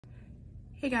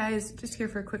Hey guys, just here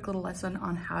for a quick little lesson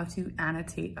on how to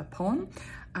annotate a poem.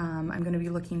 I'm going to be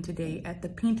looking today at The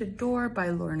Painted Door by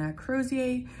Lorna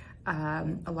Crozier.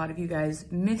 A lot of you guys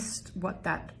missed what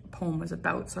that poem was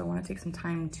about, so I want to take some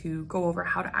time to go over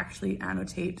how to actually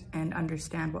annotate and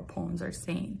understand what poems are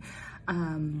saying.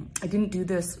 I didn't do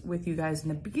this with you guys in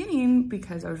the beginning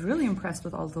because I was really impressed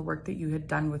with all of the work that you had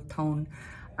done with tone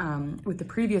with the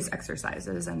previous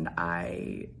exercises, and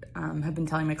I have been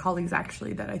telling my colleagues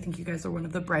actually that I think you guys are one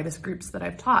of the brightest groups that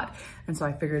I've taught, and so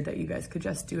I figured that you guys could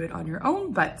just do it on your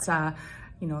own, but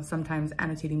you know, sometimes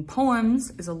annotating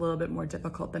poems is a little bit more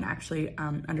difficult than actually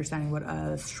understanding what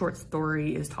a short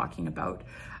story is talking about,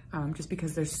 just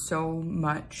because there's so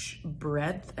much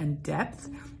breadth and depth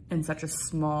in such a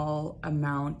small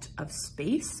amount of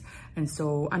space. And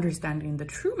so understanding the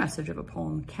true message of a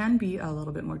poem can be a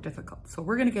little bit more difficult. So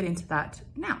we're gonna get into that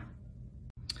now.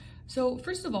 So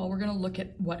first of all, we're gonna look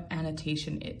at what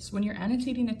annotation is. When you're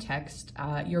annotating a text,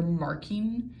 you're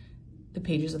marking the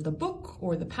pages of the book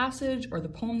or the passage or the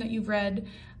poem that you've read.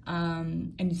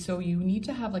 And so you need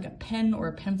to have like a pen or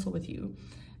a pencil with you.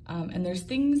 And there's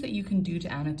things that you can do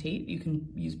to annotate. You can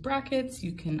use brackets,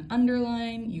 you can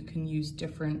underline, you can use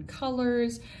different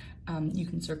colors, you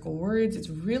can circle words. It's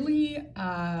really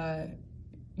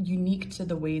unique to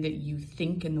the way that you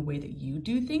think and the way that you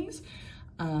do things.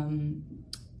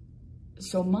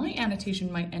 So my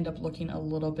annotation might end up looking a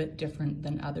little bit different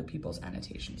than other people's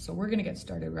annotations. So we're gonna get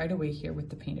started right away here with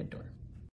The Painted Door.